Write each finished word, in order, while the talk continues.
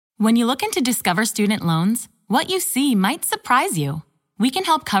When you look into Discover Student Loans, what you see might surprise you. We can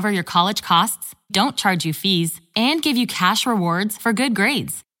help cover your college costs, don't charge you fees, and give you cash rewards for good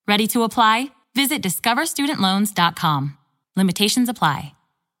grades. Ready to apply? Visit discoverstudentloans.com. Limitations apply.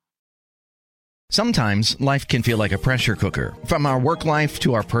 Sometimes life can feel like a pressure cooker. From our work life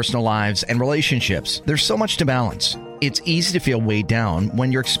to our personal lives and relationships, there's so much to balance. It's easy to feel weighed down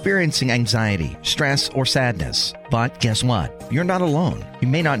when you're experiencing anxiety, stress, or sadness. But guess what? You're not alone. You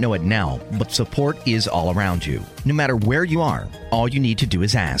may not know it now, but support is all around you. No matter where you are, all you need to do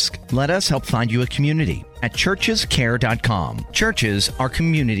is ask. Let us help find you a community at churchescare.com. Churches are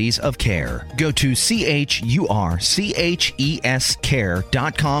communities of care. Go to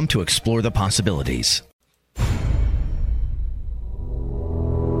CHURCHEScare.com to explore the possibilities.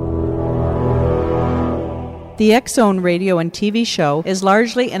 The X-Zone radio and TV show is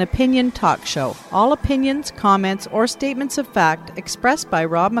largely an opinion talk show. All opinions, comments, or statements of fact expressed by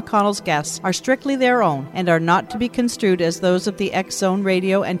Rob McConnell's guests are strictly their own and are not to be construed as those of the X-Zone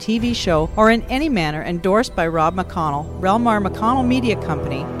radio and TV show or in any manner endorsed by Rob McConnell, Relmar McConnell Media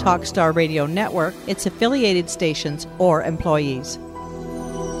Company, Talkstar Radio Network, its affiliated stations, or employees.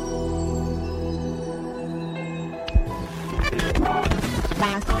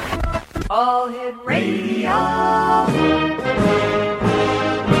 All Hit Radio.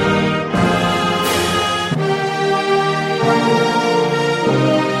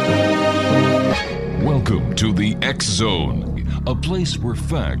 Welcome to the X Zone, a place where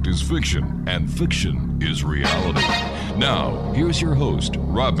fact is fiction and fiction is reality. Now, here's your host,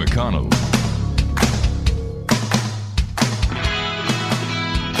 Rob McConnell.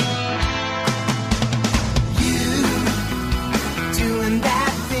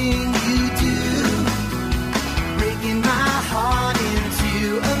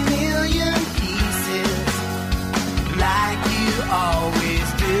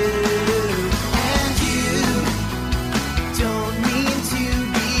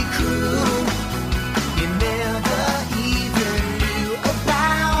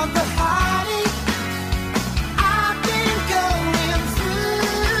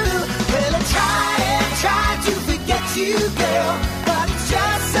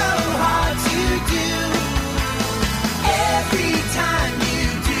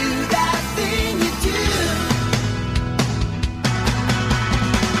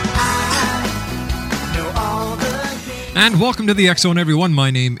 And welcome to the X-Zone, everyone.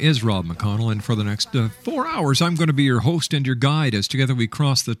 My name is Rob McConnell, and for the next 4 hours, I'm going to be your host and your guide as together we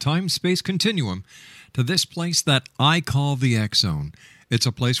cross the time-space continuum to this place that I call the X-Zone. It's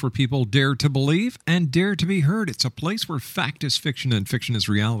a place where people dare to believe and dare to be heard. It's a place where fact is fiction and fiction is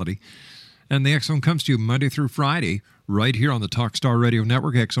reality. And the X-Zone comes to you Monday through Friday, right here on the Talkstar Radio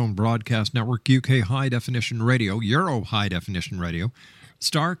Network, X-Zone Broadcast Network, UK High Definition Radio, Euro High Definition Radio,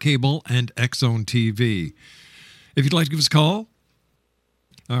 Star Cable, and X-Zone TV. If you'd like to give us a call,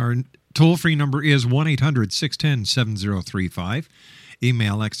 our toll-free number is 1-800-610-7035.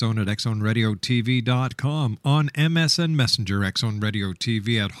 Email xzone at xzoneradiotv.com. On MSN Messenger,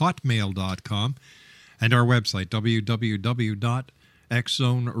 xzoneradiotv at hotmail.com. And our website,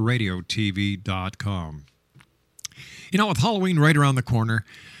 www.xzoneradiotv.com. You know, with Halloween right around the corner,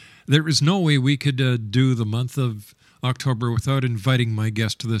 there is no way we could do the month of October without inviting my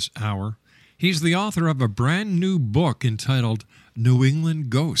guest to this hour. He's the author of a brand new book entitled New England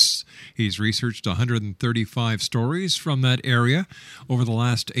Ghosts. He's researched 135 stories from that area over the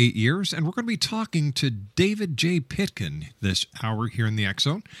last 8 years, and we're going to be talking to David J. Pitkin this hour here in the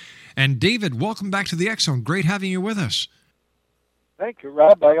X-Zone. And David, welcome back to the X-Zone. Great having you with us. Thank you,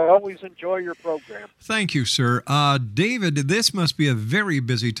 Rob. I always enjoy your program. Thank you, sir. David, this must be a very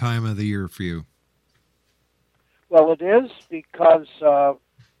busy time of the year for you. Well, it is because... of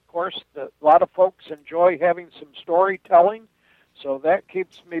course, a lot of folks enjoy having some storytelling, so that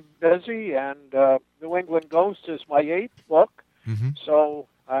keeps me busy, and New England Ghost is my 8th book, so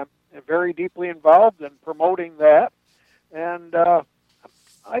I'm very deeply involved in promoting that, and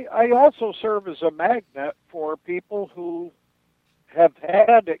I also serve as a magnet for people who have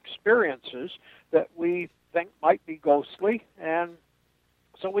had experiences that we think might be ghostly, and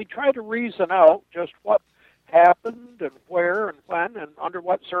so we try to reason out just what happened and where and when and under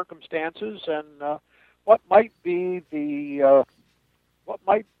what circumstances and what might be the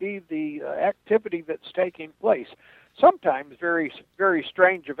activity that's taking place. Sometimes very very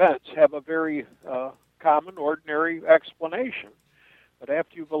strange events have a very common ordinary explanation, but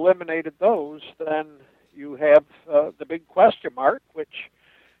after you've eliminated those, then you have the big question mark, which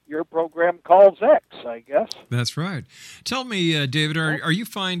your program calls X, I guess. That's right. Tell me, David, are you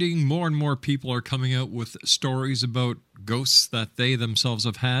finding more and more people are coming out with stories about ghosts that they themselves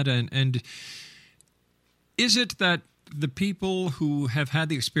have had? And is it that the people who have had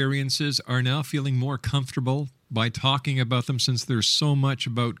the experiences are now feeling more comfortable by talking about them since there's so much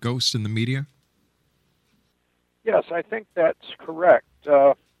about ghosts in the media? Yes, I think that's correct.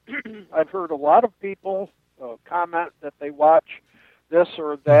 I've heard a lot of people comment that they watch this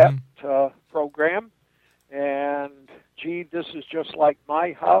or that program, and, gee, this is just like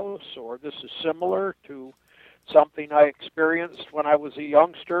my house, or this is similar to something I experienced when I was a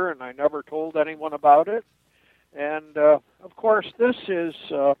youngster and I never told anyone about it. And, of course, this is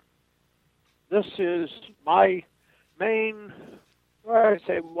my main, I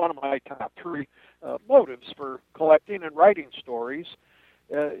say one of my top three motives for collecting and writing stories,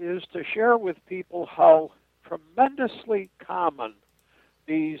 is to share with people how tremendously common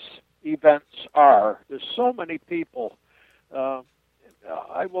these events are. There's so many people.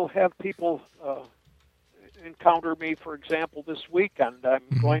 I will have people encounter me, for example, this weekend. I'm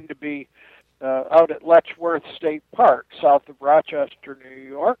going to be out at Letchworth State Park, south of Rochester, New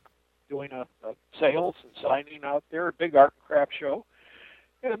York, doing a sales and signing out there, a big art and craft show.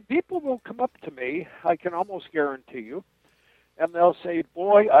 And people will come up to me, I can almost guarantee you, and they'll say,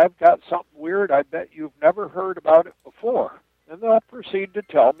 boy, I've got something weird. I bet you've never heard about it before. And they'll proceed to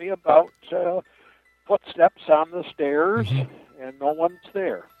tell me about footsteps on the stairs, and no one's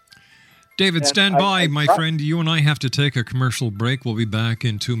there. David, stand by, my friend. You and I have to take a commercial break. We'll be back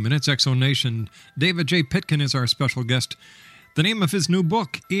in 2 minutes. Exo Nation, David J. Pitkin is our special guest. The name of his new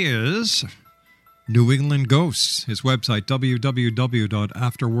book is New England Ghosts. His website,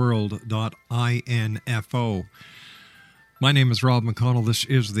 www.afterworld.info. My name is Rob McConnell. This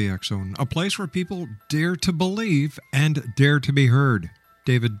is the X-Zone, a place where people dare to believe and dare to be heard.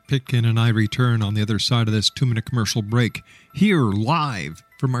 David Pitkin and I return on the other side of this 2-minute commercial break, here live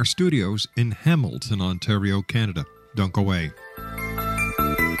from our studios in Hamilton, Ontario, Canada. Don't go away.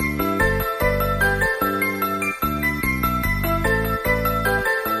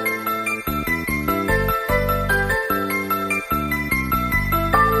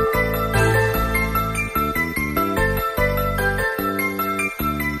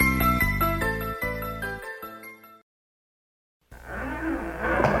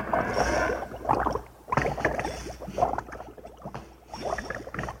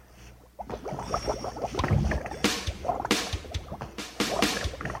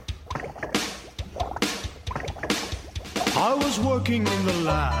 I was working in the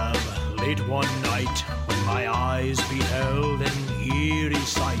lab late one night when my eyes beheld an eerie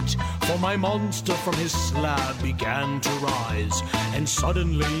sight. For my monster from his slab began to rise, and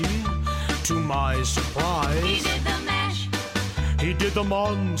suddenly, to my surprise, he did the mash. He did the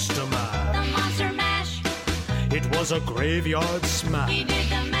monster mash. The monster mash. It was a graveyard smash. He did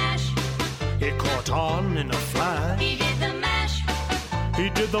the mash. It caught on in a flash. He did the mash.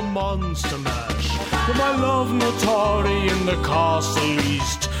 He did the monster mash. From my love Notori in the castle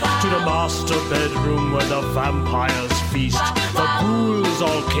east to the master bedroom where the vampires feast. The ghouls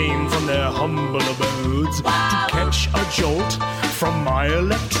all came from their humble abodes to catch a jolt from my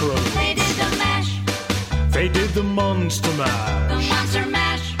electrode. They did the mash. They did the monster mash. The monster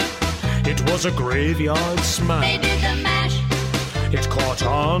mash. It was a graveyard smash. They did the mash. It caught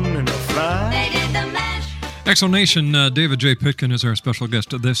on in a flash. They did the mash. Exo Nation, David J. Pitkin is our special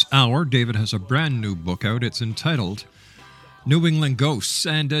guest this hour. David has a brand new book out. It's entitled New England Ghosts.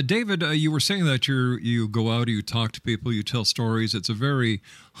 And David, you were saying that you go out, you talk to people, you tell stories. It's a very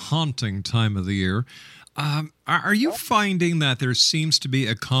haunting time of the year. Are you finding that there seems to be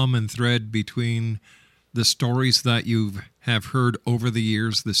a common thread between the stories that you have heard over the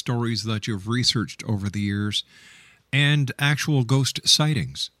years, the stories that you've researched over the years, and actual ghost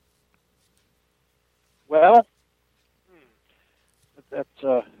sightings? Well, that's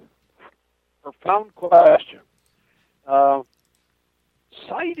a profound question.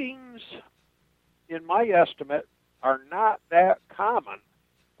 Sightings, in my estimate, are not that common,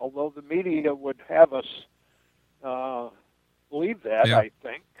 although the media would have us believe that, yeah. I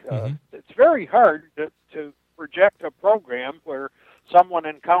think. It's very hard to project a program where someone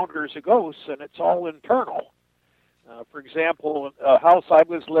encounters a ghost and it's all internal. For example, a house I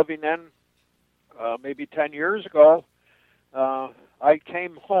was living in maybe 10 years ago, I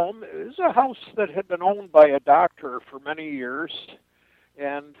came home. It was a house that had been owned by a doctor for many years,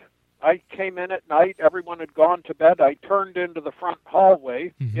 and I came in at night. Everyone had gone to bed. I turned into the front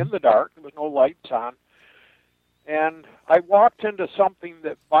hallway in the dark. There was no lights on. and I walked into something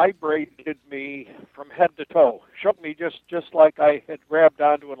that vibrated me from head to toe, shook me just like I had grabbed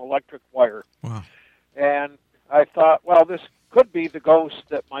onto an electric wire. Wow. And I thought, well, this could be the ghost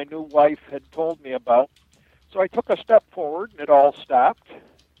that my new wife had told me about. So I took a step forward, and it all stopped.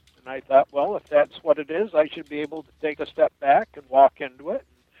 And I thought, well, if that's what it is, I should be able to take a step back and walk into it.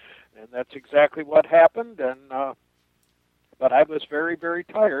 And that's exactly what happened. And but I was very, very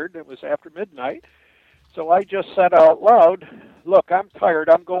tired. It was after midnight. So I just said out loud, look, I'm tired.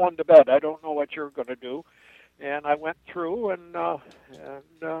 I'm going to bed. I don't know what you're going to do. And I went through and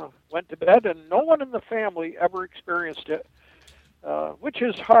went to bed, and no one in the family ever experienced it, which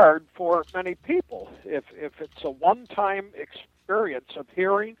is hard for many people. If it's a one-time experience of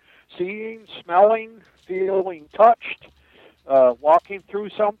hearing, seeing, smelling, feeling touched, walking through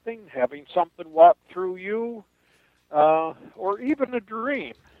something, having something walk through you, or even a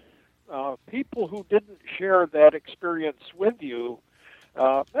dream. People who didn't share that experience with you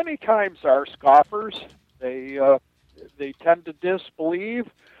many times are scoffers. They tend to disbelieve.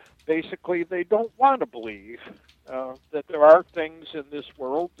 Basically, they don't want to believe that there are things in this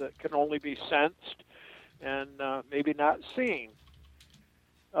world that can only be sensed and maybe not seen.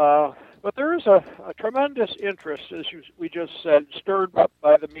 But there is a tremendous interest, as we just said, stirred up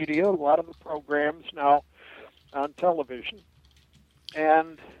by the media, a lot of the programs now on television.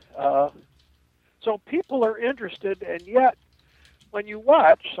 And so people are interested, and yet when you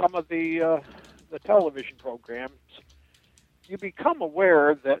watch some of the television programs, you become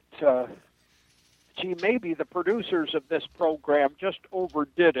aware that, maybe the producers of this program just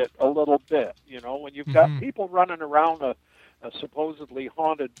overdid it a little bit. You know, when you've got people running around a supposedly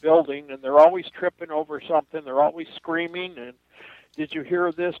haunted building, and they're always tripping over something, they're always screaming, and did you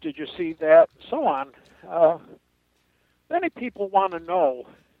hear this, did you see that, and so on. Many people want to know,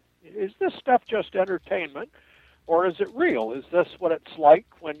 is this stuff just entertainment, or is it real? Is this what it's like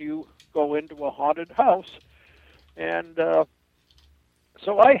when you go into a haunted house? And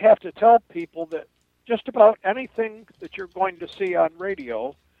so I have to tell people that just about anything that you're going to see on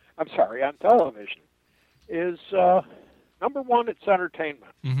on television, is, number one, it's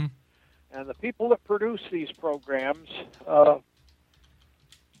entertainment. Mm-hmm. And the people that produce these programs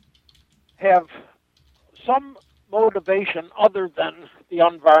have some motivation other than the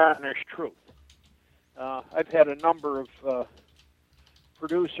unvarnished truth. I've had a number of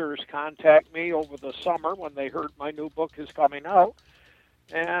producers contact me over the summer when they heard my new book is coming out,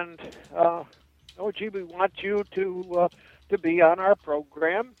 and oh, gee, we want you to be on our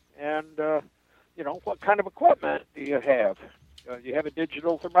program, and what kind of equipment do you have? Do you have a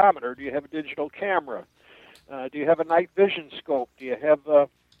digital thermometer? Do you have a digital camera? Do you have a night vision scope? Do you have a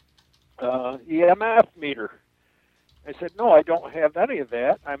EMF meter? I said, no, I don't have any of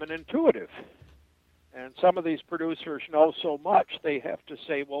that. I'm an intuitive. And some of these producers know so much, they have to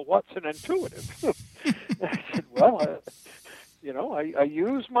say, well, what's an intuitive? I said, well, I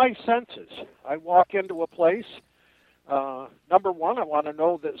use my senses. I walk into a place. Number one, I want to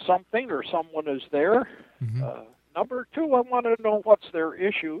know that something or someone is there. Mm-hmm. Number two, I want to know what's their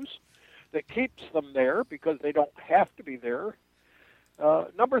issues that keeps them there, because they don't have to be there.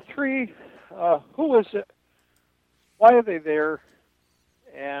 Number three, who is it? Why are they there?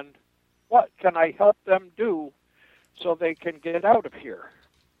 And what can I help them do so they can get out of here?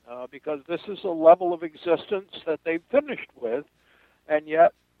 Because this is a level of existence that they've finished with, and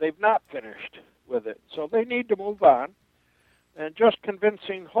yet they've not finished with it. So they need to move on. And just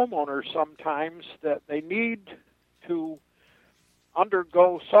convincing homeowners sometimes that they need to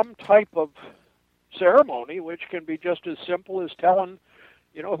undergo some type of ceremony, which can be just as simple as telling,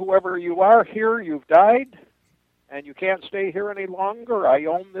 whoever you are here, you've died, and you can't stay here any longer. I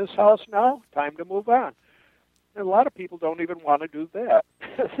own this house now. Time to move on. And a lot of people don't even want to do that.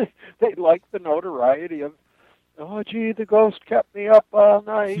 They like the notoriety of, oh, gee, the ghost kept me up all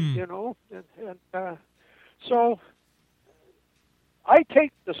night, So I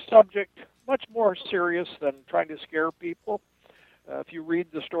take the subject much more serious than trying to scare people. If you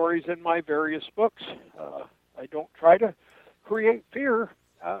read the stories in my various books, I don't try to create fear.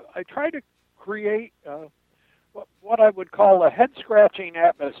 I try to create what I would call a head-scratching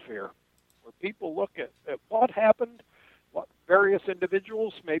atmosphere, where people look at what happened, what various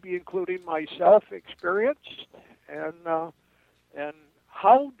individuals, maybe including myself, experienced, and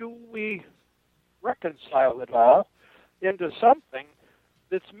how do we reconcile it all into something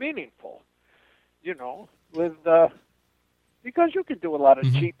that's meaningful, because you can do a lot of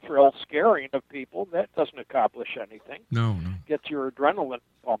cheap thrill scaring of people. That doesn't accomplish anything. No. Gets your adrenaline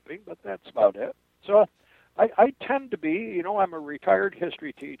pumping, but that's about it. So I tend to be, I'm a retired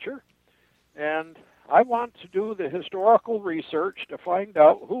history teacher, and I want to do the historical research to find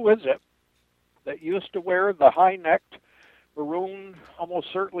out who is it that used to wear the high-necked, maroon,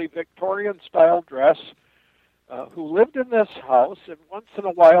 almost certainly Victorian-style dress, who lived in this house and once in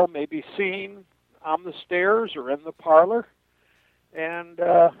a while may be seen on the stairs or in the parlor. And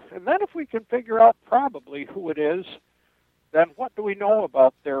then if we can figure out probably who it is, then what do we know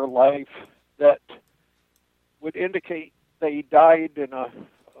about their life that would indicate they died in a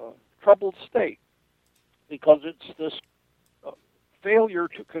troubled state? Because it's this failure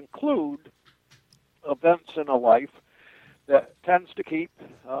to conclude events in a life that tends to keep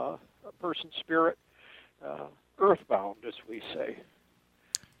a person's spirit earthbound, as we say.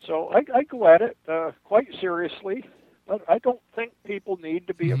 So I go at it quite seriously, but I don't think people need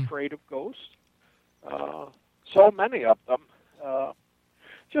to be afraid of ghosts. So many of them.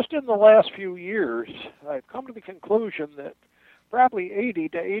 Just in the last few years, I've come to the conclusion that probably 80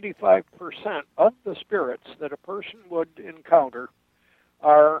 to 85% of the spirits that a person would encounter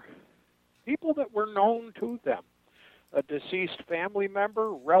are people that were known to them. A deceased family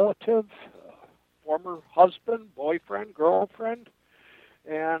member, relative, former husband, boyfriend, girlfriend.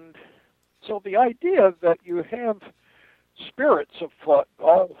 And so the idea that you have spirits afoot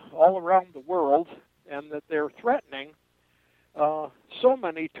all around the world and that they're threatening so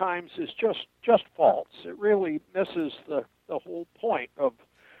many times is just false. It really misses the whole point of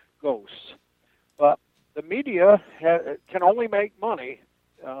ghosts. But the media can only make money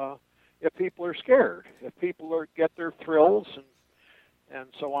if people are scared, if people get their thrills and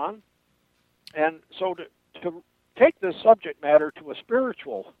so on. And so to take this subject matter to a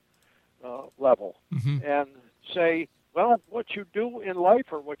spiritual level and say, well, what you do in life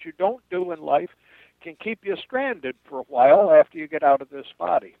or what you don't do in life can keep you stranded for a while after you get out of this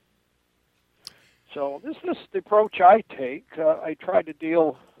body. So this is the approach I take. I try to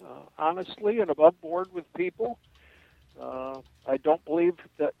deal honestly and above board with people. I don't believe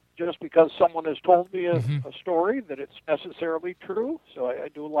that just because someone has told me a story that it's necessarily true. So I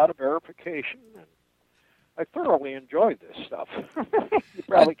do a lot of verification, and I thoroughly enjoy this stuff. You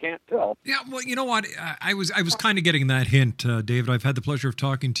probably can't tell. Yeah, well, you know what? I was kind of getting that hint, David. I've had the pleasure of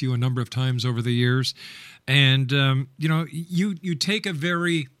talking to you a number of times over the years, and you take a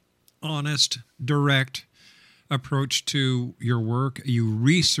very honest, direct approach to your work. You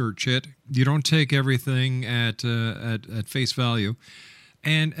research it. You don't take everything at face value.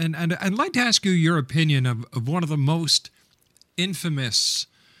 And I'd like to ask you your opinion of one of the most infamous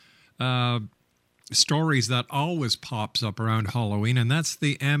stories that always pops up around Halloween, and that's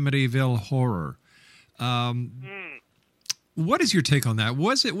the Amityville Horror. What is your take on that?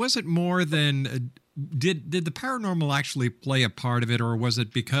 Was it more than did the paranormal actually play a part of it, or was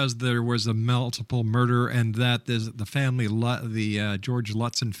it because there was a multiple murder and that the family, the George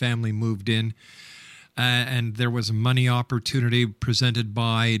Lutzen family, moved in, and there was a money opportunity presented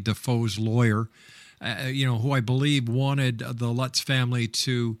by Defoe's lawyer, who I believe wanted the Lutz family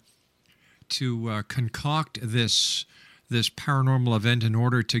to concoct this paranormal event in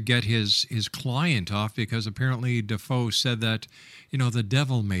order to get his client off, because apparently Defoe said that, the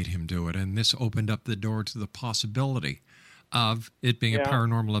devil made him do it, and this opened up the door to the possibility of it being a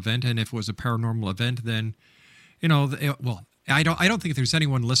paranormal event. And if it was a paranormal event, then, I don't think there's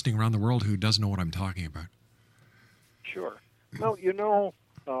anyone listening around the world who doesn't know what I'm talking about. Sure. Well,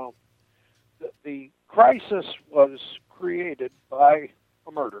 the crisis was created by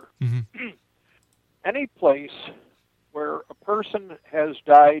a murder. Any place where a person has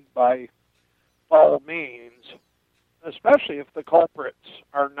died by foul means, especially if the culprits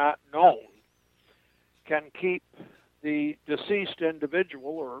are not known, can keep the deceased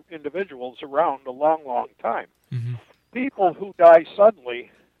individual or individuals around a long, long time. People who die suddenly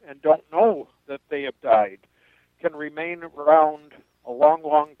and don't know that they have died can remain around a long,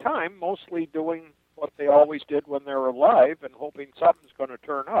 long time, mostly doing what they always did when they were alive and hoping something's going to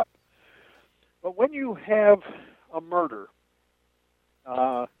turn up. But when you have a murder,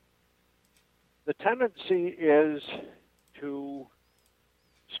 the tendency is to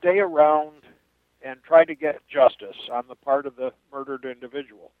stay around and try to get justice on the part of the murdered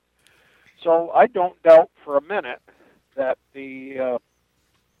individual. So I don't doubt for a minute that the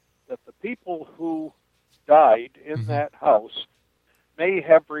people who died in that house may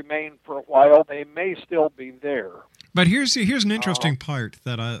have remained for a while. They may still be there. But here's an interesting point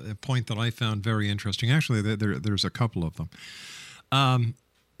that I found very interesting. Actually, there's a couple of them.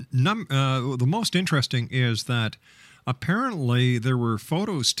 The most interesting is that Apparently, there were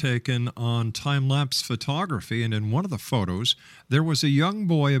photos taken on time-lapse photography, and in one of the photos, there was a young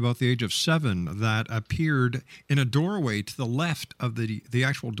boy about the age of 7 that appeared in a doorway to the left of the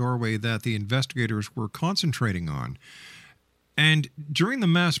actual doorway that the investigators were concentrating on. And during the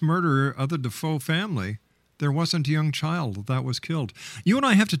mass murder of the Defoe family, there wasn't a young child that was killed. You and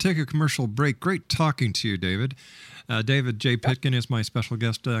I have to take a commercial break. Great talking to you, David. David J. Pitkin is my special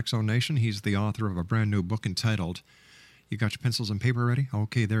guest at X Zone Nation. He's the author of a brand new book entitled, you got your pencils and paper ready?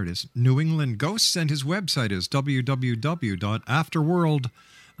 Okay, there it is. New England Ghosts, and his website is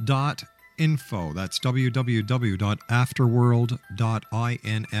www.afterworld.info. That's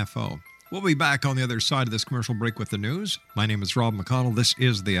www.afterworld.info. We'll be back on the other side of this commercial break with the news. My name is Rob McConnell. This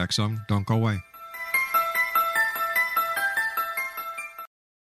is the X Zone. Don't go away.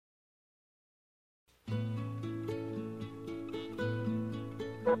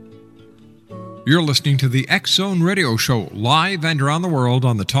 You're listening to the X Zone Radio Show, live and around the world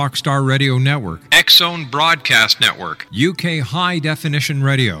on the Talkstar Radio Network, X Zone Broadcast Network, UK High Definition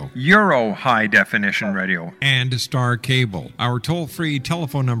Radio, Euro High Definition Radio, and Star Cable. Our toll-free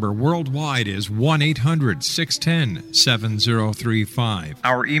telephone number worldwide is 1-800-610-7035.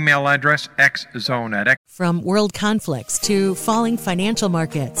 Our email address, xzone@x. From world conflicts to falling financial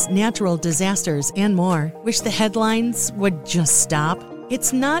markets, natural disasters, and more. Wish the headlines would just stop?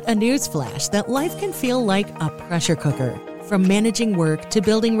 It's not a newsflash that life can feel like a pressure cooker. From managing work to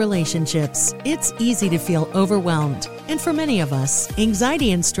building relationships, it's easy to feel overwhelmed. And for many of us,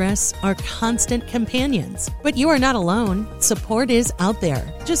 anxiety and stress are constant companions. But you are not alone. Support is out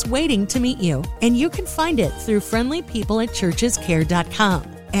there, just waiting to meet you. And you can find it through friendly people at churchescare.com.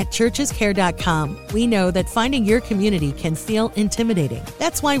 At churchescare.com, we know that finding your community can feel intimidating.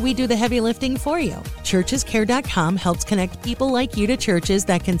 That's why we do the heavy lifting for you. Churchescare.com helps connect people like you to churches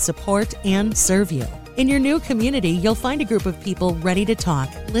that can support and serve you. In your new community, you'll find a group of people ready to talk,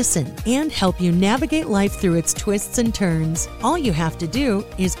 listen, and help you navigate life through its twists and turns. All you have to do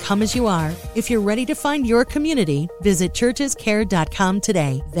is come as you are. If you're ready to find your community, visit churchescare.com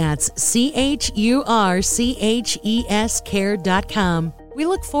today. That's churchescare.com. We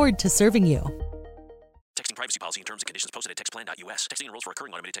look forward to serving you. Texting privacy policy and terms and conditions posted at textplan.us. Texting enrolls for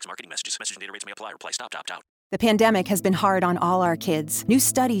recurring automated text marketing messages. Message and data rates may apply. Reply stop to opt out. The pandemic has been hard on all our kids. New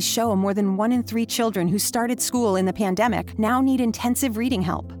studies show more than 1 in 3 children who started school in the pandemic now need intensive reading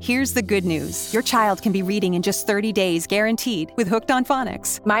help. Here's the good news. Your child can be reading in just 30 days, guaranteed, with Hooked on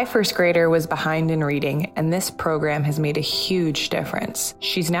Phonics. My first grader was behind in reading, and this program has made a huge difference.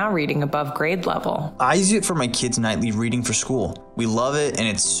 She's now reading above grade level. I use it for my kids' nightly reading for school. We love it, and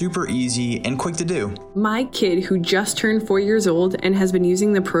it's super easy and quick to do. My kid, who just turned 4 years old and has been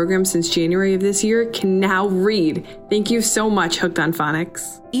using the program since January of this year, can now read. Thank you so much, Hooked on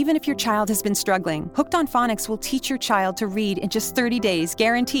Phonics. Even if your child has been struggling, Hooked on Phonics will teach your child to read in just 30 days,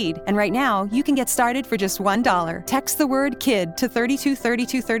 guaranteed. And right now, you can get started for just $1. Text the word KID to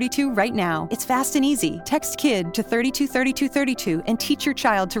 323232 right now. It's fast and easy. Text KID to 323232 and teach your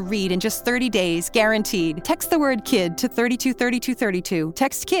child to read in just 30 days, guaranteed. Text the word KID to 323232.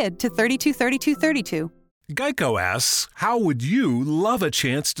 Text KID to 323232. Geico asks, how would you love a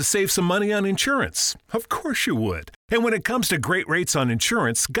chance to save some money on insurance? Of course you would. And when it comes to great rates on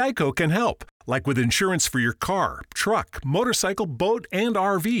insurance, Geico can help. Like with insurance for your car, truck, motorcycle, boat, and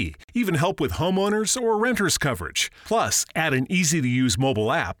RV. Even help with homeowners or renters coverage. Plus, add an easy-to-use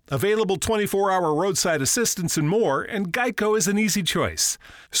mobile app, available 24-hour roadside assistance and more, and Geico is an easy choice.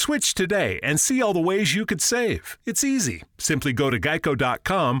 Switch today and see all the ways you could save. It's easy. Simply go to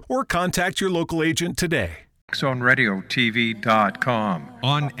geico.com or contact your local agent today. XZoneRadioTV.com,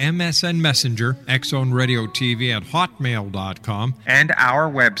 on MSN Messenger, XZoneRadioTV at hotmail.com, and our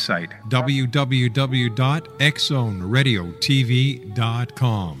website,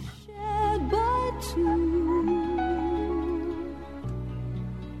 www.xzoneradiotv.com.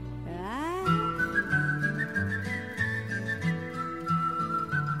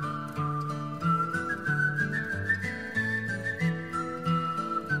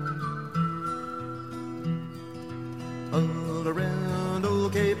 All around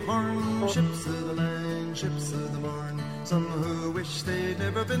old Cape Horn, ships of the line, ships of the morn. Some who wish they'd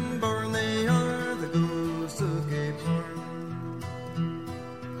never been born, they are the ghosts of Cape Horn.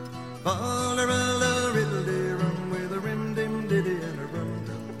 Ballerella, riddle rum, with a rim dim diddy and a rum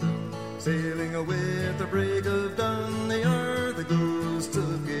dum dum. Sailing away at the break of dawn, they are the ghosts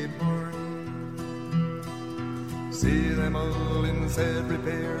of Cape Horn. See them all in sad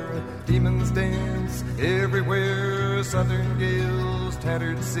repair, demons dance everywhere, southern gales,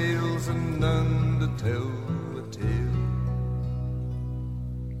 tattered sails, and none to tell the tale.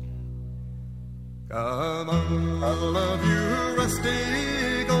 Come on, all of you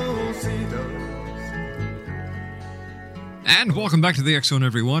rustic old sea doves. And welcome back to the X-Zone,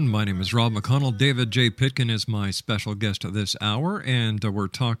 everyone. My name is Rob McConnell. David J. Pitkin is my special guest this hour, and we're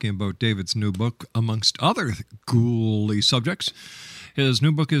talking about David's new book, amongst other ghouly subjects. His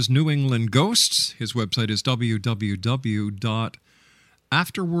new book is New England Ghosts. His website is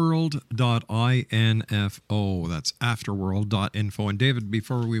www.afterworld.info. That's afterworld.info. And David,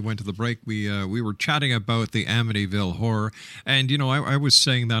 before we went to the break, we were chatting about the Amityville horror. And, you know, I was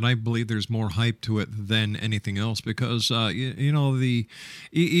saying that I believe there's more hype to it than anything else because,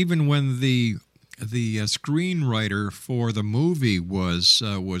 even when the screenwriter for the movie was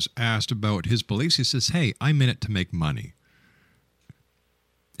asked about his beliefs, he says, "Hey, I'm in it to make money."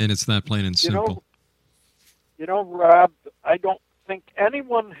 And it's that plain and simple. Rob, I don't think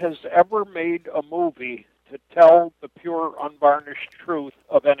anyone has ever made a movie to tell the pure, unvarnished truth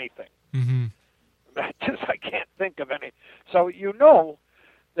of anything. Mm-hmm. I can't think of any. So you know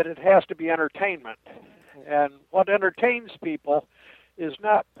that it has to be entertainment. And what entertains people is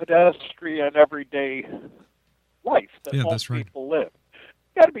not pedestrian, everyday life that most people live.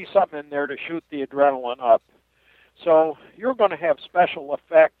 Got to be something in there to shoot the adrenaline up. So you're going to have special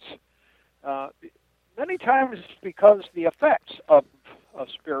effects. Many times because the effects of a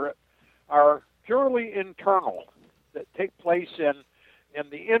spirit are purely internal, that take place in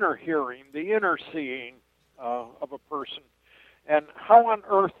the inner hearing, the inner seeing of a person. And how on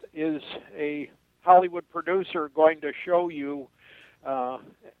earth is a Hollywood producer going to show you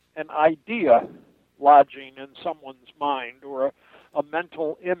an idea lodging in someone's mind or a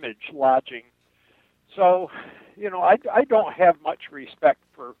mental image lodging? So, I don't have much respect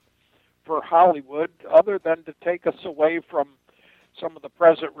for Hollywood other than to take us away from some of the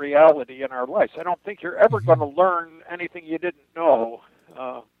present reality in our lives. I don't think you're ever going to learn anything you didn't know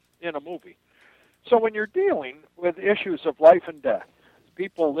in a movie. So when you're dealing with issues of life and death,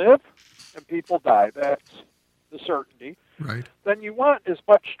 people live and people die, that's the certainty. Right. Then you want as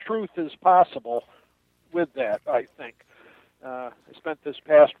much truth as possible with that, I think. I spent this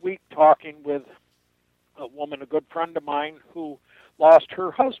past week talking with a woman, a good friend of mine, who lost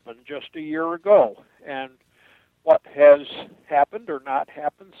her husband just a year ago, and what has happened or not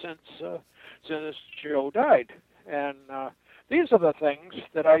happened since Joe died. And these are the things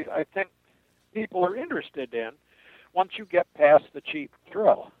that I think people are interested in once you get past the cheap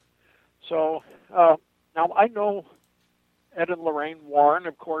thrill. So now I know Ed and Lorraine Warren.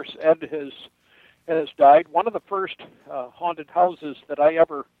 Of course, Ed has died. One of the first haunted houses that I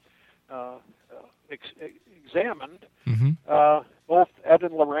ever examined. Mm-hmm. Both Ed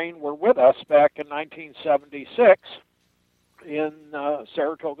and Lorraine were with us back in 1976 in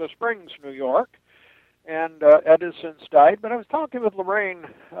Saratoga Springs, New York, and Ed has since died. But I was talking with Lorraine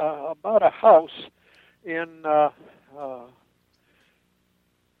about a house in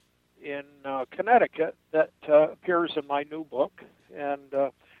Connecticut that appears in my new book, and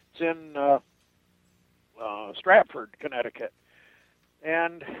it's in Stratford, Connecticut.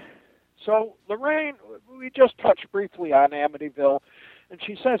 And so Lorraine, we just touched briefly on Amityville, and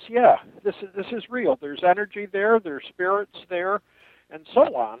she says, "Yeah, this is real. There's energy there, there's spirits there, and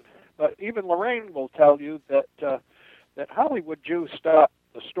so on." But even Lorraine will tell you that Hollywood juiced up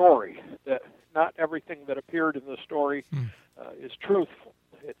the story. That not everything that appeared in the story is truthful.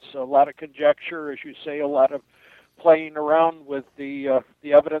 It's a lot of conjecture, as you say, a lot of playing around with the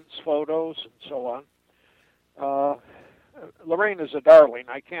evidence photos and so on. Lorraine is a darling.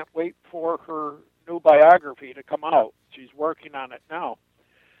 I can't wait for her new biography to come out. She's working on it now.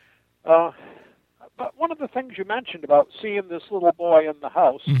 But one of the things you mentioned about seeing this little boy in the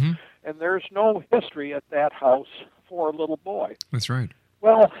house, mm-hmm. and there's no history at that house for a little boy. That's right.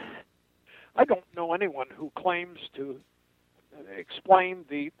 Well, I don't know anyone who claims to explain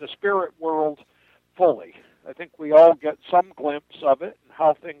the spirit world fully. I think we all get some glimpse of it and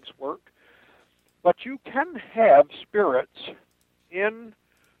how things work. But you can have spirits in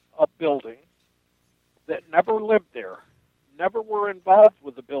a building that never lived there, never were involved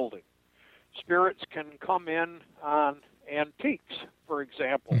with the building. Spirits can come in on antiques, for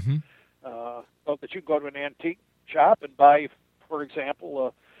example. Mm-hmm. So that you go to an antique shop and buy, for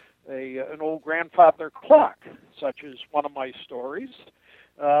example, an old grandfather clock, such as one of my stories.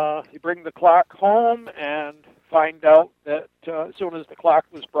 You bring the clock home and find out that as soon as the clock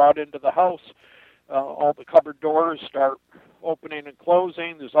was brought into the house, all the cupboard doors start opening and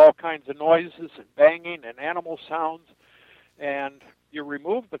closing. There's all kinds of noises and banging and animal sounds. And you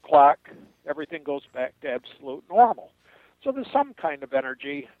remove the clock, everything goes back to absolute normal. So there's some kind of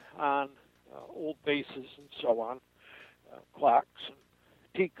energy on old vases and so on, clocks and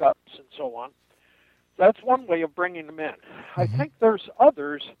teacups and so on. that's one way of bringing them in. I think there's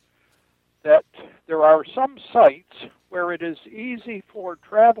others that there are some sites where it is easy for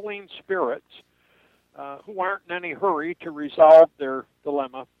traveling spirits who aren't in any hurry to resolve their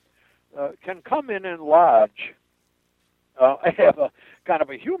dilemma can come in and lodge. I have a kind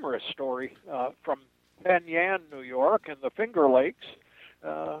of a humorous story from Penn Yan, New York, and the Finger Lakes.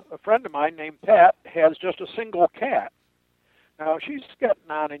 A friend of mine named Pat has just a single cat. Now, she's getting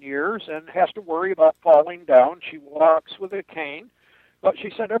on in years and has to worry about falling down. She walks with a cane. But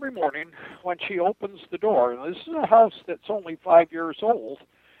she said every morning when she opens the door, and this is a house that's only 5 years old,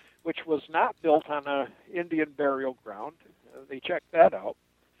 which was not built on an Indian burial ground. They checked that out.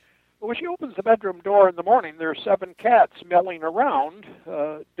 But when she opens the bedroom door in the morning, there are 7 cats milling around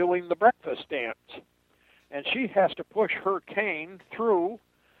doing the breakfast dance. And she has to push her cane through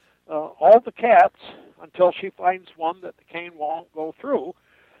all the cats until she finds one that the cane won't go through.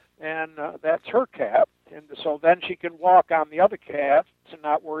 And that's her cat. And so then she can walk on the other cats and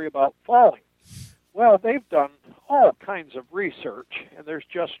not worry about falling. Well, they've done all kinds of research, and there's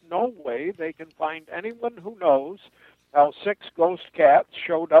just no way they can find anyone who knows how 6 ghost cats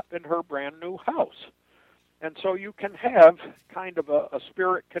showed up in her brand new house. And so you can have kind of a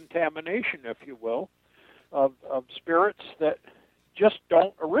spirit contamination, if you will, of spirits that just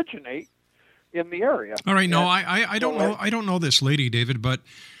don't originate in the area. All right, no, I don't know. I don't know this lady, David, but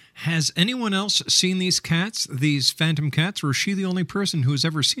has anyone else seen these cats, these phantom cats, or is she the only person who has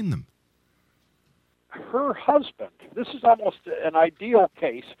ever seen them? Her husband. This is almost an ideal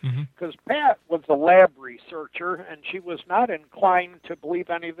case because Pat was a lab researcher and she was not inclined to believe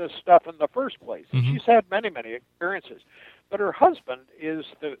any of this stuff in the first place. She's had many, many experiences. But her husband is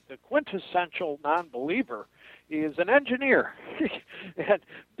the quintessential non-believer. He is an engineer. And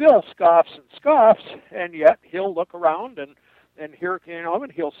Bill scoffs and scoffs, and yet he'll look around and hear,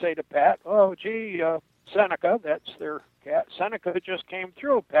 and he'll say to Pat, "Oh, gee, Seneca, that's their cat. Seneca just came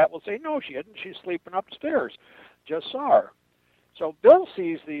through." Pat will say, "No, she didn't. She's sleeping upstairs. Just saw her." So Bill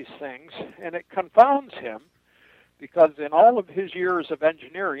sees these things, and it confounds him because in all of his years of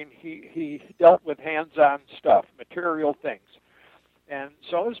engineering, he dealt with hands-on stuff, material things. And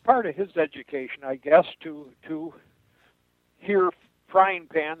so as part of his education, I guess, to hear frying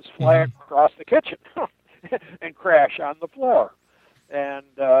pans fly across the kitchen and crash on the floor. And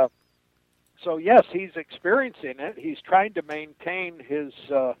so, yes, he's experiencing it. He's trying to maintain his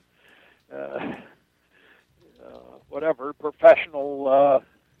professional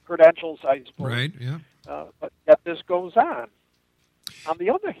credentials, I suppose. Right, yeah. But yet this goes on. On the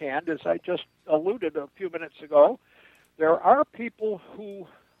other hand, as I just alluded a few minutes ago, there are people who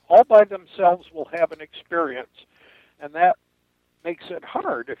all by themselves will have an experience, and that makes it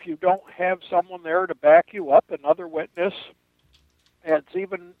hard if you don't have someone there to back you up, another witness. It's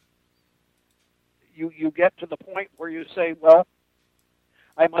even, you get to the point where you say, well,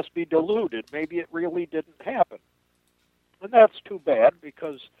 I must be deluded. Maybe it really didn't happen. And that's too bad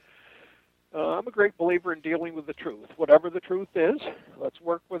because I'm a great believer in dealing with the truth. Whatever the truth is, let's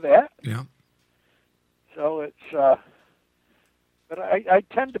work with that. Yeah. So it's, but I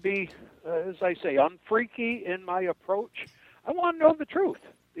tend to be, as I say, unfreaky in my approach. I want to know the truth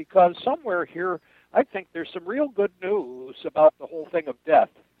because somewhere here, I think there's some real good news about the whole thing of death.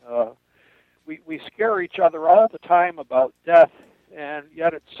 We scare each other all the time about death, and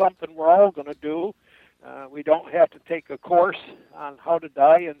yet it's something we're all going to do. We don't have to take a course on how to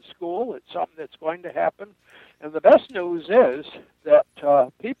die in school. It's something that's going to happen. And the best news is that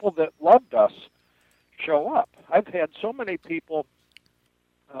people that loved us show up. I've had so many people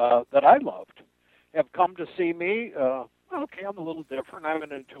that I loved have come to see me. Okay, I'm a little different. I'm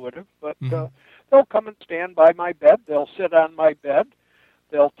an intuitive, but they'll come and stand by my bed. They'll sit on my bed.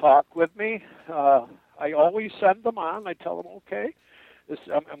 They'll talk with me. I always send them on. I tell them, okay,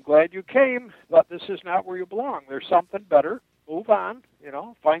 I'm glad you came, but this is not where you belong. There's something better. Move on.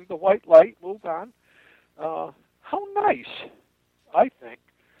 Find the white light. Move on. How nice, I think,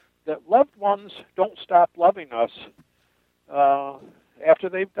 that loved ones don't stop loving us after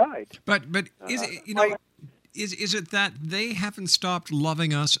they've died. But is it, is it that they haven't stopped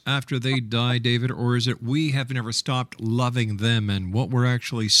loving us after they die, David, or is it we have never stopped loving them, and what we're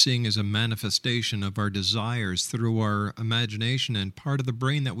actually seeing is a manifestation of our desires through our imagination and part of the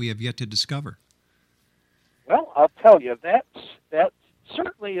brain that we have yet to discover? Well, I'll tell you, that's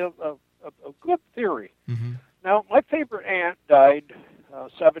certainly a good theory. Now, my favorite aunt died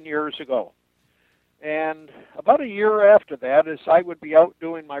 7 years ago. And about a year after that, as I would be out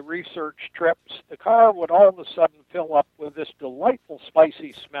doing my research trips, the car would all of a sudden fill up with this delightful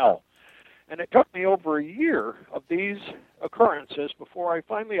spicy smell. And it took me over a year of these occurrences before I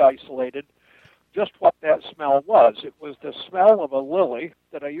finally isolated just what that smell was. It was the smell of a lily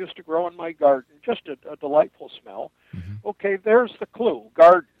that I used to grow in my garden, just a delightful smell. Mm-hmm. Okay, there's the clue,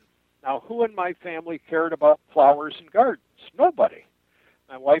 garden. Now, who in my family cared about flowers and gardens? Nobody.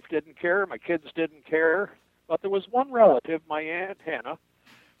 My wife didn't care, my kids didn't care, but there was one relative, my Aunt Hannah,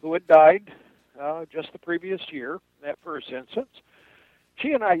 who had died just the previous year, that first instance.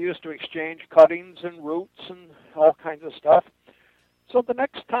 She and I used to exchange cuttings and roots and all kinds of stuff. So the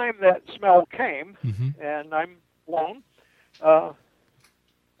next time that smell came, and I'm blown,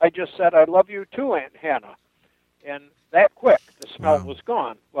 I just said, I love you too, Aunt Hannah. And that quick, the smell was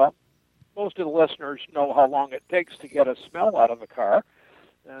gone. Well, most of the listeners know how long it takes to get a smell out of a car.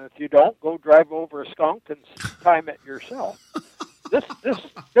 If you don't, go drive over a skunk and time it yourself. This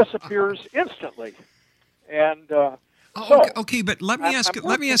disappears instantly. And okay, but let me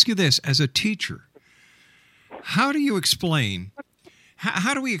ask you this: as a teacher, how do you explain?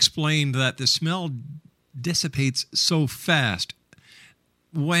 How do we explain that the smell dissipates so fast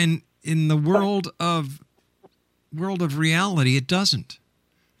when in the world of reality it doesn't?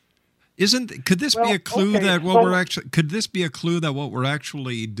 Could this be a clue that what we're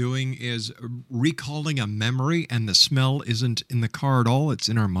actually doing is recalling a memory and the smell isn't in the car at all, it's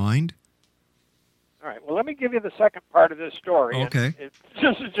in our mind? All right, well, let me give you the second part of this story. Okay. It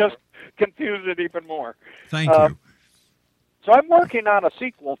just confused it even more. Thank you. So I'm working on a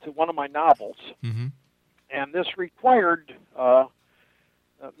sequel to one of my novels, and this required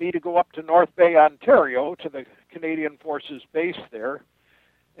me to go up to North Bay, Ontario, to the Canadian Forces base there,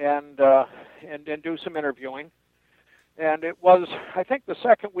 and do some interviewing. And it was, I think, the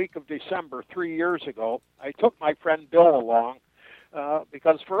second week of December 3 years ago. I took my friend Bill along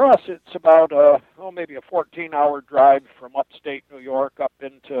because for us it's about maybe a 14-hour drive from upstate New York up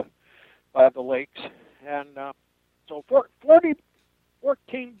into by the lakes, and so 14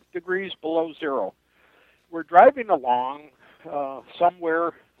 degrees below zero. We're driving along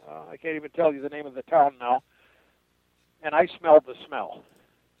somewhere, I can't even tell you the name of the town now, and I smelled the smell.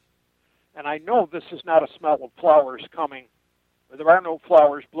 And I know this is not a smell of flowers coming. There are no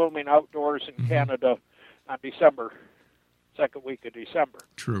flowers blooming outdoors in Canada on second week of December.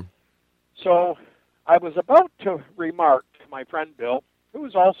 True. So I was about to remark to my friend Bill, who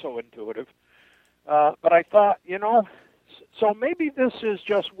is also intuitive, but I thought, so maybe this is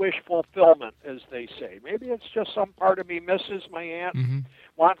just wish fulfillment, as they say. Maybe it's just some part of me misses my aunt,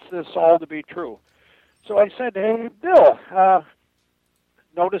 wants this all to be true. So I said, hey, Bill,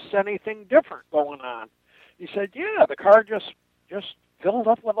 notice anything different going on? He said, yeah, the car just filled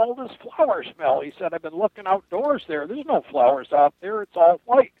up with all this flower smell. He said, I've been looking outdoors there. There's no flowers out there. It's all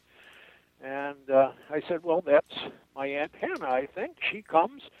white. And I said, well, that's my Aunt Hannah, I think. She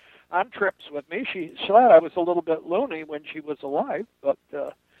comes on trips with me. She thought I was a little bit loony when she was alive. But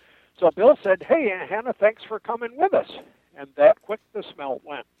so Bill said, hey, Aunt Hannah, thanks for coming with us. And that quick the smell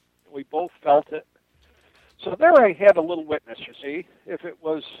went. We both felt it. So there I had a little witness, you see. If it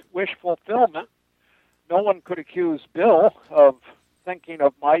was wish fulfillment, no one could accuse Bill of thinking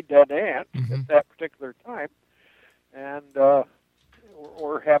of my dead aunt at that particular time, and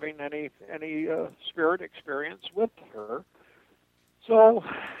or having any spirit experience with her. So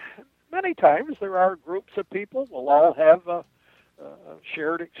many times there are groups of people will all have a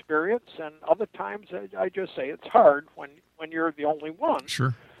shared experience, and other times I just say it's hard when you're the only one.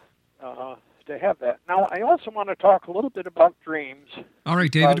 Sure. To have that. Now, I also want to talk a little bit about dreams. All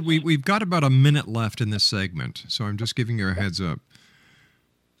right, David, we've got about a minute left in this segment, so I'm just giving you a heads up.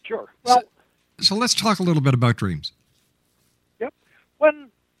 Sure. Well, so let's talk a little bit about dreams. Yep. When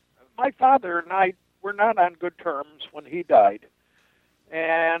my father and I were not on good terms when he died,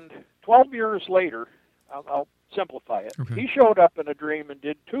 and 12 years later, I'll simplify it, he showed up in a dream and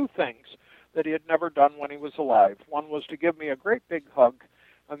did two things that he had never done when he was alive. One was to give me a great big hug,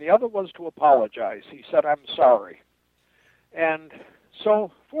 and the other was to apologize. He said, I'm sorry. And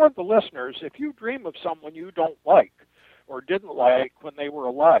so for the listeners, if you dream of someone you don't like or didn't like when they were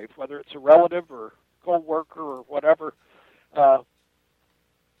alive, whether it's a relative or co-worker or whatever,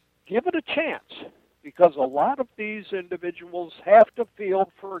 give it a chance, because a lot of these individuals have to feel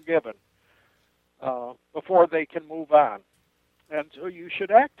forgiven before they can move on. And so you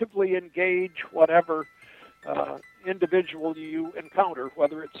should actively engage whatever individual you encounter,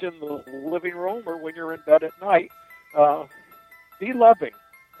 whether it's in the living room or when you're in bed at night. Be loving.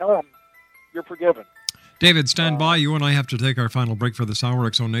 Tell them you're forgiven. David, stand by. You and I have to take our final break for this hour.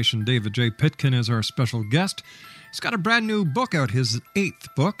 X-Zone Nation, David J. Pitkin is our special guest. He's got a brand new book out, his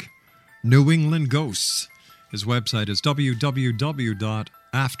 8th book, New England Ghosts. His website is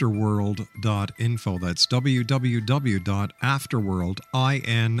www.afterworld.info. That's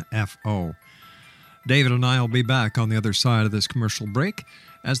www.afterworld.info. David and I will be back on the other side of this commercial break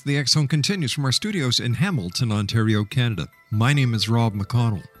as the X Zone continues from our studios in Hamilton, Ontario, Canada. My name is Rob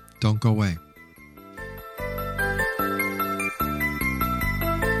McConnell. Don't go away.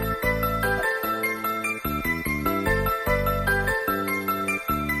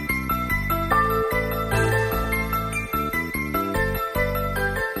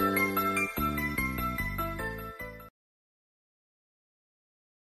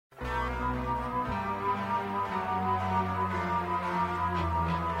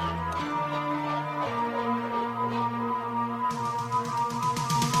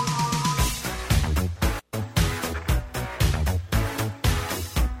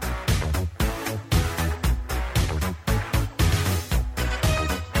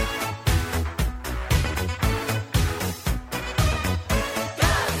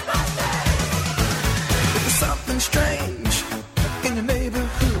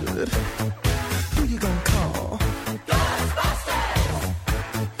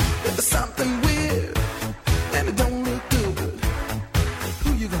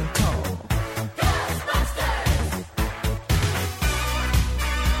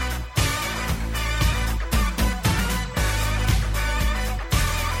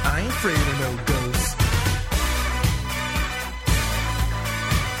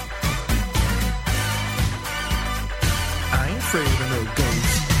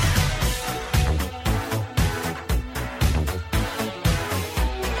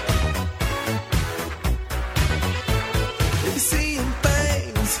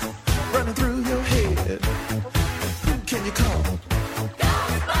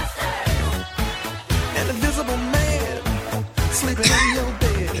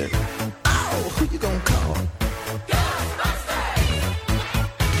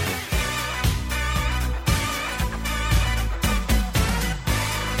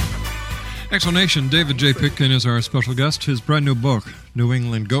 Explanation, David J. Pitkin is our special guest. His brand new book, New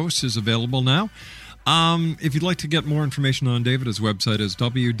England Ghosts, is available now. If you'd like to get more information on David, his website is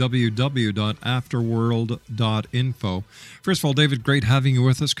www.afterworld.info. First of all, David, great having you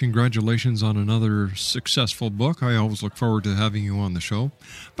with us. Congratulations on another successful book. I always look forward to having you on the show.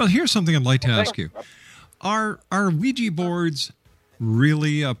 But here's something I'd like to ask you. Are Ouija boards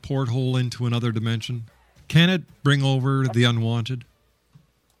really a porthole into another dimension? Can it bring over the unwanted?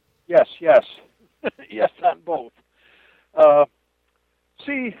 Yes. Yes, on both.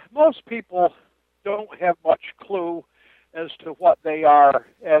 See, most people don't have much clue as to what they are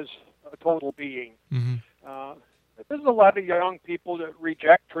as a total being. Mm-hmm. There's a lot of young people that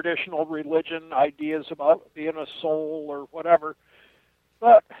reject traditional religion, ideas about being a soul or whatever.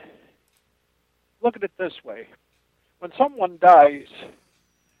 But look at it this way. When someone dies,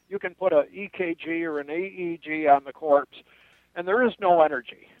 you can put an EKG or an AEG on the corpse, and there is no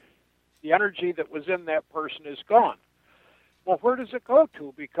energy. The energy that was in that person is gone. Well, where does it go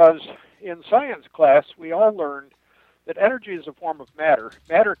to? Because in science class, we all learned that energy is a form of matter.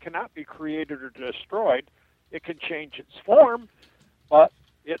 Matter cannot be created or destroyed. It can change its form, but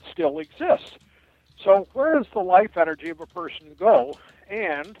it still exists. So where does the life energy of a person go?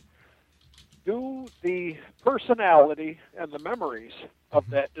 And do the personality and the memories of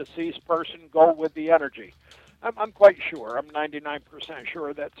that deceased person go with the energy? I'm quite sure. I'm 99%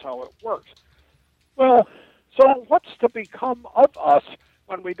 sure that's how it works. Well, so what's to become of us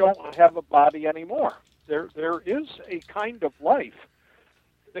when we don't have a body anymore? There is a kind of life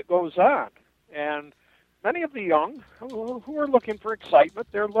that goes on. And many of the young who are looking for excitement,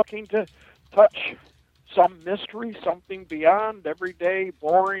 they're looking to touch some mystery, something beyond everyday,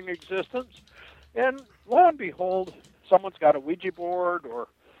 boring existence. And lo and behold, someone's got a Ouija board or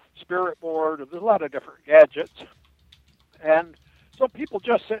spirit board, or there's a lot of different gadgets. And so people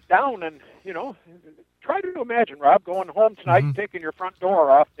just sit down and, try to imagine, Rob, going home tonight and taking your front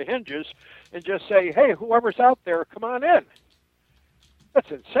door off the hinges and just say, hey, whoever's out there, come on in. That's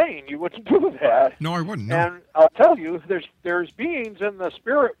insane. You wouldn't do that. No, I wouldn't. No. And I'll tell you, there's beings in the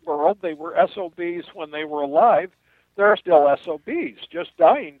spirit world. They were SOBs when they were alive. They're still SOBs. Just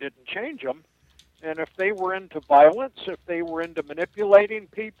dying didn't change them. And if they were into violence, if they were into manipulating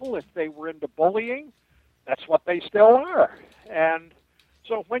people, if they were into bullying, that's what they still are. And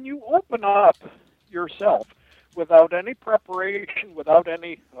so when you open up yourself without any preparation, without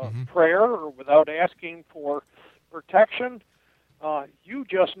any prayer, or without asking for protection, you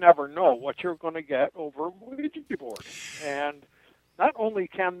just never know what you're going to get over a Ouija board. And not only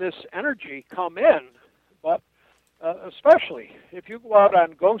can this energy come in, but especially if you go out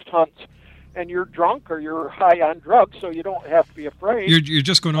on ghost hunts and you're drunk or you're high on drugs, so you don't have to be afraid. You're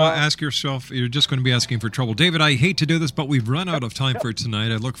just going to ask yourself, you're just going to be asking for trouble. David, I hate to do this, but we've run out of time for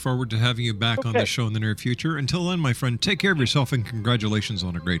tonight. I look forward to having you back on the show in the near future. Until then, my friend, take care of yourself, and congratulations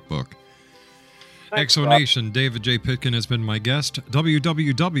on a great book. Thanks, Exonation, David J. Pitkin has been my guest.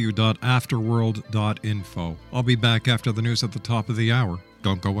 www.afterworld.info. I'll be back after the news at the top of the hour.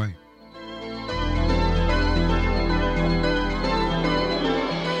 Don't go away.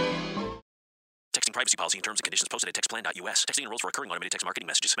 Texting privacy policy and terms and conditions posted at textplan.us. Texting enrolls for recurring automated text marketing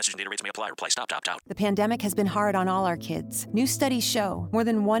messages. Message and data rates may apply. Reply stop to opt out. The pandemic has been hard on all our kids. New studies show more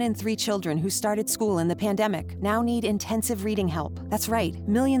than 1 in 3 children who started school in the pandemic now need intensive reading help. That's right.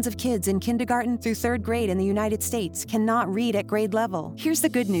 Millions of kids in kindergarten through 3rd grade in the United States cannot read at grade level. Here's the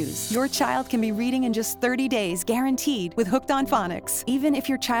good news. Your child can be reading in just 30 days, guaranteed, with Hooked on Phonics. Even if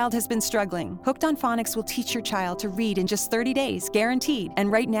your child has been struggling, Hooked on Phonics will teach your child to read in just 30 days, guaranteed.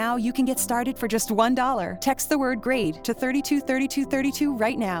 And right now, you can get started for just $1. Text the word GRADE to 323232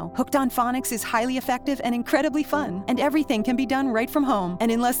 right now. Hooked on Phonics is highly effective and incredibly fun, and everything can be done right from home and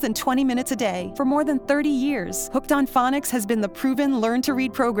in less than 20 minutes a day. For more than 30 years, Hooked on Phonics has been the proven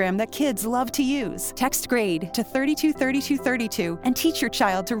learn-to-read program that kids love to use. Text GRADE to 323232 and teach your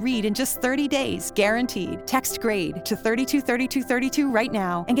child to read in just 30 days, guaranteed. Text GRADE to 323232 right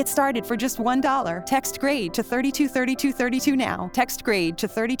now and get started for just $1. Text GRADE to 323232 now. Text GRADE to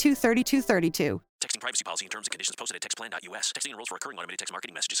 323232. Texting privacy policy and terms and conditions posted at textplan.us. Texting enrolls for recurring automated text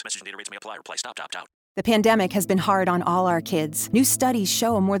marketing messages. Message and data rates may apply. Reply stop to opt out. The pandemic has been hard on all our kids. New studies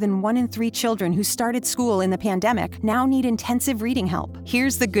show more than 1 in 3 children who started school in the pandemic now need intensive reading help.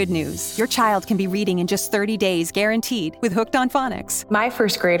 Here's the good news. Your child can be reading in just 30 days, guaranteed, with Hooked on Phonics. My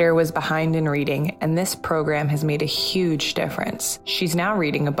first grader was behind in reading, and this program has made a huge difference. She's now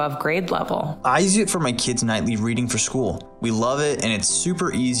reading above grade level. I use it for my kids' nightly reading for school. We love it, and it's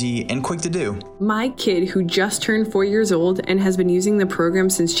super easy and quick to do. My kid, who just turned 4 years old and has been using the program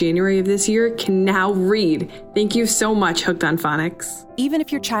since January of this year, can now read. Thank you so much, Hooked on Phonics. Even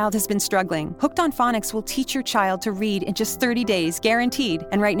if your child has been struggling, Hooked on Phonics will teach your child to read in just 30 days, guaranteed.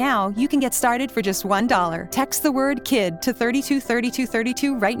 And right now, you can get started for just $1. Text the word KID to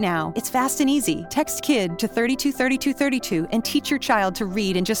 323232 right now. It's fast and easy. Text KID to 323232 and teach your child to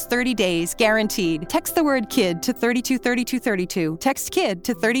read in just 30 days, guaranteed. Text the word KID to 323232. Text KID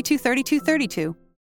to 323232.